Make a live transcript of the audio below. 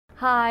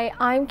Hi,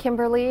 I'm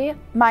Kimberly.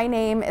 My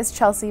name is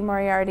Chelsea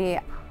Moriarty.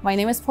 My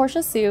name is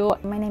Portia Sue.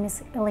 My name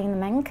is Elaine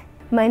Menk.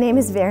 My name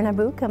is Verna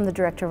Book. I'm the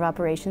Director of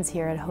Operations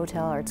here at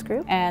Hotel Arts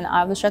Group. And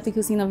I'm the Chef de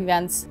Cuisine of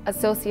Events.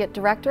 Associate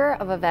Director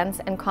of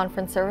Events and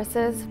Conference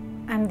Services.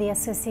 I'm the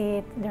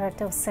Associate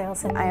Director of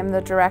Sales. I am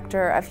the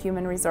Director of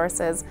Human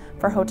Resources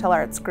for Hotel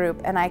Arts Group,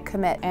 and I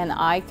commit. And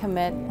I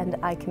commit. And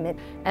I commit.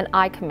 And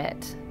I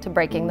commit to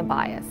breaking the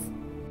bias.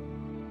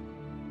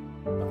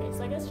 Okay,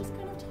 so I guess just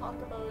kind of talk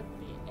about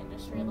the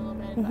industry a little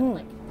bit,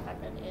 like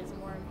Pepin is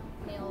more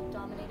male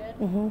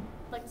dominated.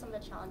 Like some of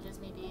the challenges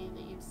maybe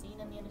that you've seen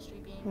in the industry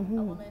being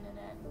a woman in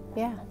it.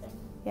 Yeah,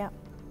 yeah.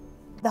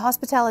 The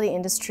hospitality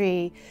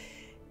industry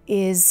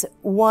is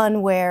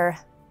one where,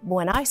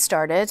 when I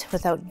started,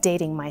 without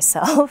dating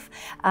myself,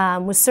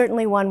 was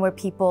certainly one where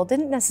people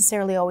didn't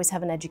necessarily always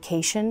have an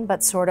education,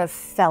 but sort of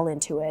fell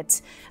into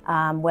it,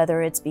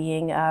 whether it's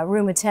being a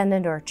room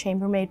attendant or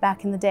chambermaid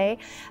back in the day,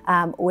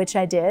 which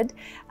I did,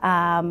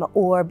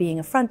 or being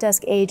a front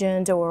desk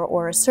agent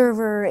or a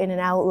server in an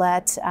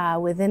outlet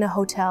within a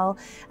hotel.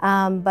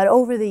 But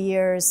over the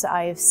years,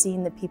 I've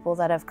seen the people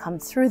that have come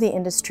through the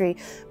industry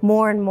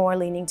more and more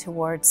leaning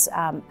towards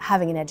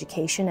having an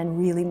education and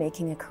really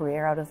making a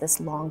career out of this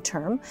long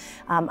term.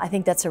 I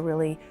think that's a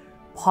really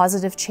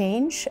positive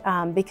change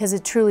because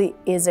it truly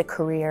is a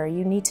career.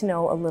 You need to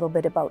know a little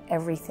bit about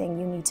everything.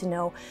 You need to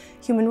know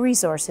human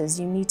resources.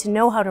 You need to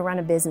know how to run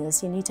a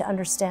business. You need to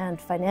understand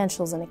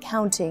financials and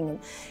accounting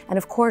and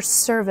of course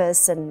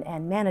service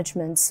and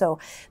management. So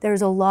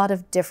there's a lot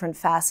of different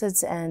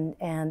facets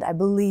and I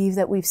believe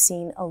that we've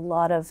seen a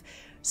lot of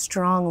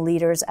strong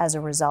leaders as a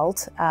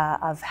result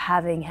of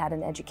having had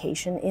an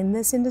education in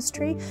this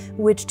industry,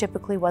 which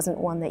typically wasn't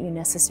one that you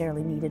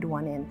necessarily needed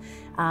one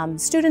in.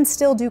 Students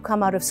still do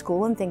come out of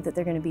school and think that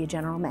they're going to be a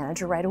general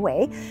manager right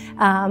away,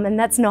 and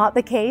that's not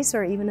the case,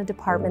 or even a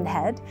department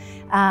head,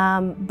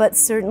 but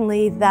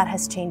certainly that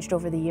has changed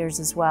over the years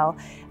as well.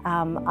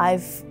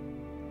 I've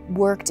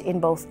worked in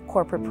both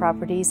corporate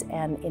properties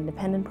and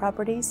independent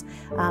properties.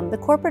 The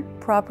corporate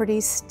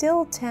properties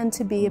still tend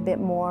to be a bit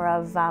more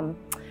of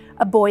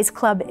a boys'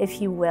 club, if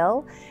you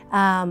will,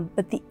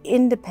 but the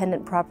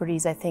independent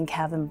properties, I think,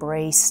 have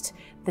embraced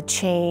the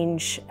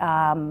change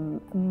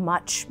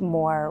much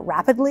more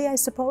rapidly, I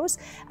suppose,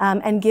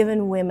 and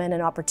given women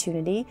an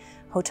opportunity.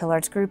 Hotel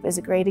Arts Group is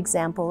a great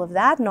example of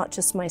that, not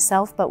just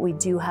myself, but we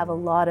do have a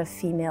lot of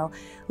female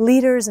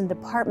leaders and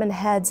department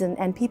heads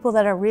and people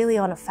that are really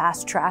on a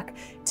fast track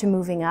to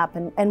moving up,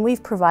 and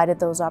we've provided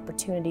those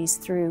opportunities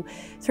through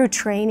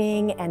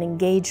training and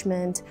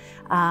engagement.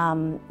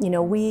 You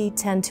know, we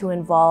tend to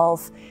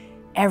involve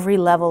every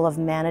level of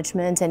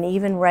management and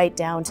even right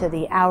down to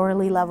the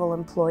hourly level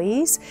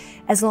employees,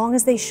 as long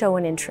as they show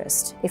an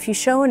interest. If you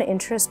show an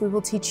interest, we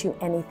will teach you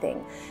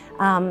anything.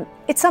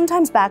 It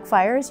sometimes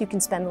backfires. You can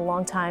spend a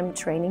long time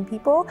training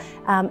people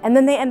and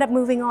then they end up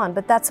moving on,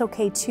 but that's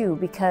okay too,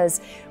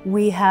 because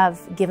we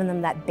have given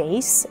them that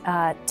base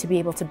to be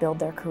able to build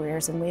their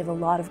careers, and we have a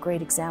lot of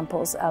great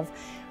examples of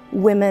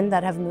women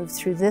that have moved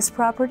through this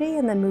property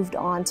and then moved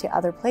on to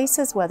other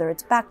places, whether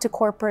it's back to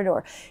corporate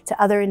or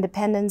to other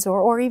independents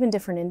or even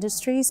different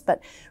industries,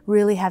 but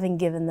really having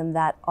given them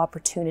that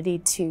opportunity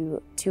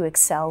to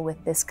excel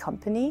with this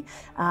company,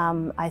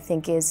 I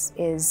think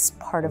is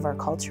part of our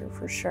culture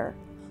for sure.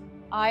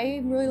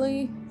 I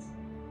really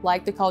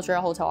like the culture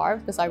at Hotel Art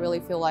because I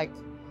really feel like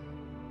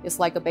it's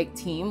like a big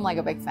team, like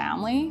a big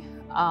family.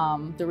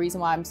 The reason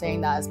why I'm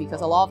saying that is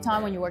because a lot of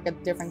time when you work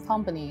at different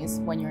companies,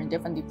 when you're in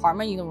different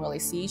departments, you don't really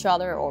see each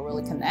other or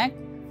really connect.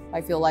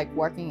 I feel like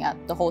working at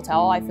the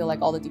hotel, I feel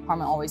like all the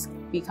departments always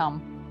become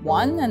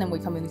one, and then we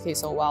communicate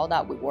so well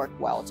that we work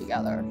well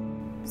together.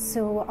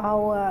 So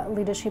our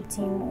leadership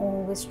team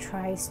always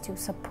tries to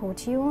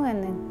support you,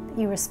 and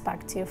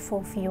irrespective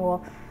of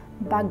your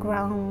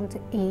background,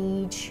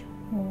 age,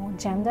 or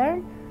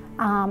gender.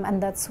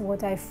 And that's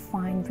what I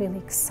find really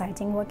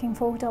exciting working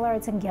for Hotel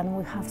Arts. Again,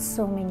 we have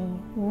so many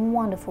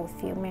wonderful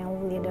female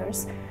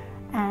leaders,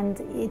 and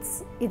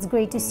it's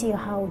great to see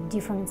how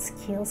different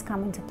skills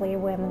come into play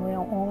when we're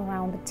all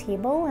around the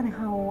table and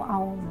how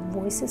our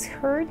voice is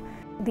heard.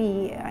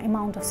 The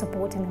amount of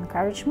support and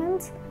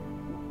encouragement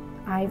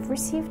I've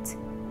received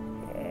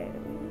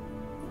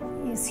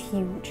is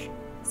huge.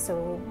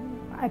 So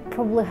I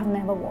probably have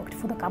never worked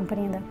for the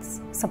company that's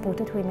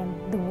supported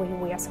women the way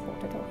we are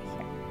supported over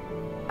here.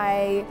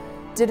 I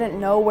didn't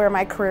know where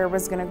my career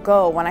was going to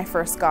go when I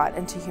first got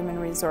into human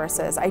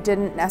resources. I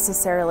didn't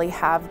necessarily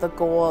have the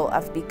goal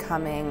of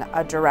becoming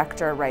a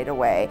director right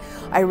away.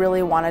 I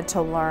really wanted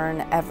to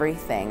learn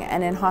everything.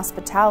 And in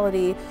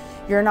hospitality,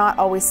 you're not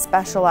always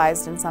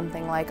specialized in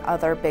something like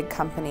other big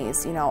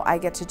companies. You know, I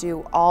get to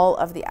do all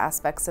of the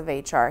aspects of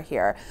HR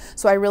here.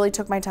 So I really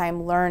took my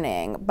time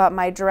learning. But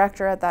my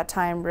director at that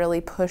time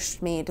really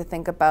pushed me to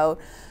think about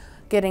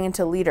getting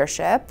into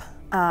leadership.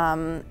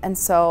 And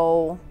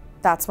so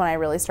that's when I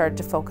really started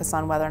to focus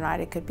on whether or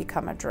not I could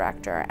become a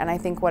director. And I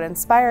think what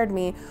inspired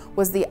me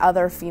was the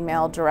other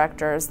female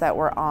directors that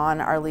were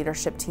on our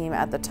leadership team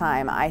at the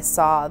time. I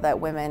saw that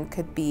women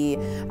could be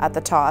at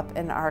the top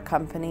in our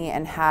company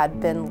and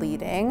had been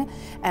leading,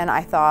 and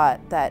I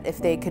thought that if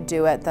they could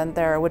do it, then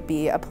there would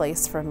be a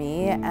place for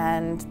me,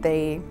 and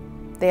they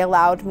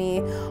allowed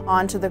me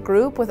onto the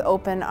group with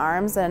open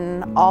arms,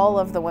 and all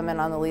of the women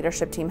on the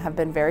leadership team have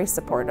been very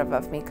supportive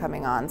of me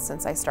coming on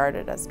since I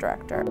started as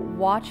director.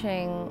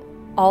 Watching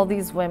all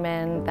these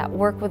women that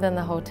work within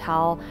the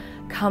hotel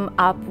come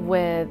up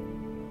with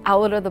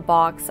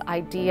out-of-the-box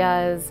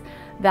ideas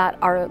that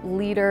are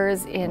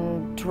leaders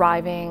in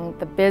driving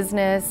the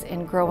business,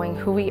 in growing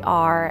who we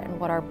are and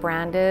what our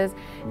brand is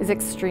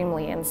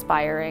extremely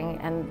inspiring.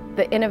 And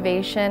the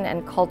innovation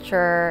and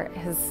culture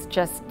is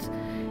just,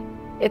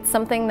 it's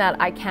something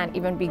that I can't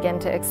even begin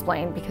to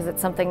explain, because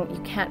it's something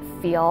you can't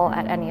feel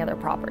at any other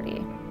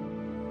property.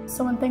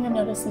 So one thing I've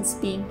noticed since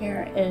being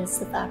here is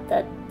the fact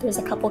that there's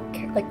a couple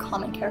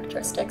common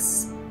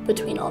characteristics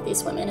between all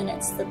these women, and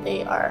it's that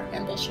they are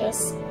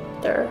ambitious,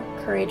 they're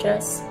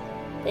courageous,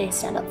 they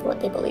stand up for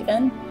what they believe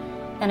in.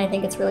 And I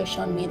think it's really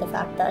shown me the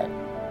fact that,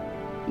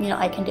 you know,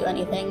 I can do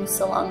anything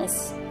so long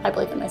as I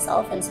believe in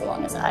myself, and so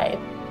long as I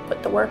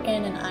put the work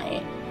in and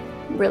I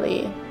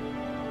really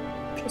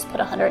just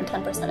put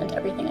 110% into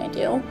everything I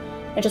do.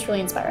 It's just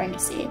really inspiring to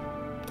see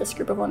this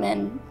group of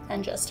women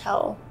and just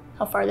how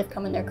far they've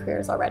come in their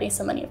careers already.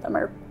 So many of them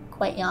are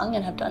quite young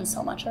and have done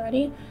so much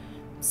already.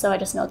 So I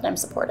just know that I'm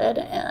supported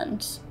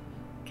and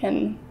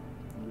can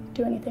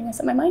do anything I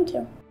set my mind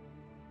to.